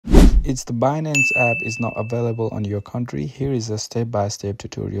it's the Binance app is not available on your country. Here is a step-by-step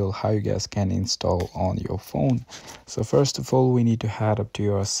tutorial how you guys can install on your phone. So first of all, we need to head up to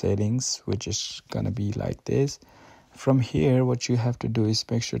your settings, which is gonna be like this. From here, what you have to do is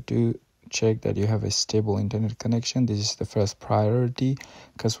make sure to check that you have a stable internet connection. This is the first priority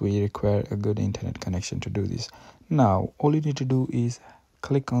because we require a good internet connection to do this. Now all you need to do is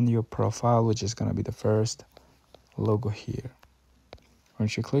click on your profile, which is going to be the first logo here.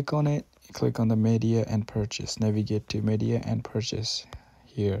 Once you click on it, you click on the media and purchase. Navigate to media and purchase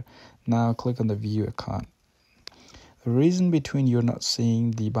here. Now click on the view account. The reason between you're not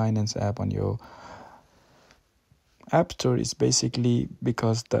seeing the Binance app on your App Store is basically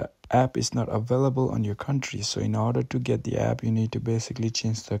because the app is not available on your country. So in order to get the app, you need to basically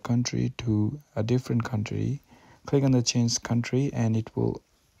change the country to a different country. Click on the change country and it will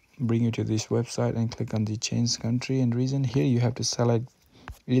bring you to this website, and click on the change country and region. Here you have to select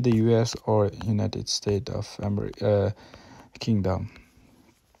either US or United States of Kingdom.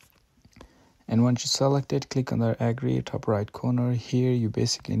 And once you select it, click on the agree top right corner. Here you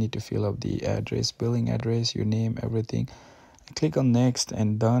basically need to fill up the address, billing address, your name, everything. Click on next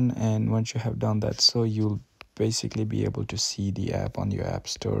and done. And once you have done that, so you'll basically be able to see the app on your app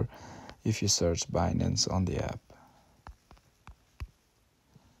store if you search Binance on the app.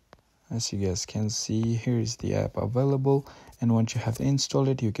 As you guys can see, here is the app available, and once you have installed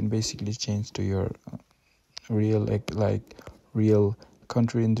it, you can basically change to your real real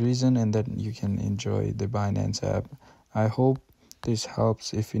country and region, and then you can enjoy the Binance app. I hope this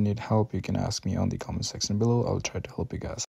helps. If you need help, you can ask me on the comment section below. I'll try to help you guys.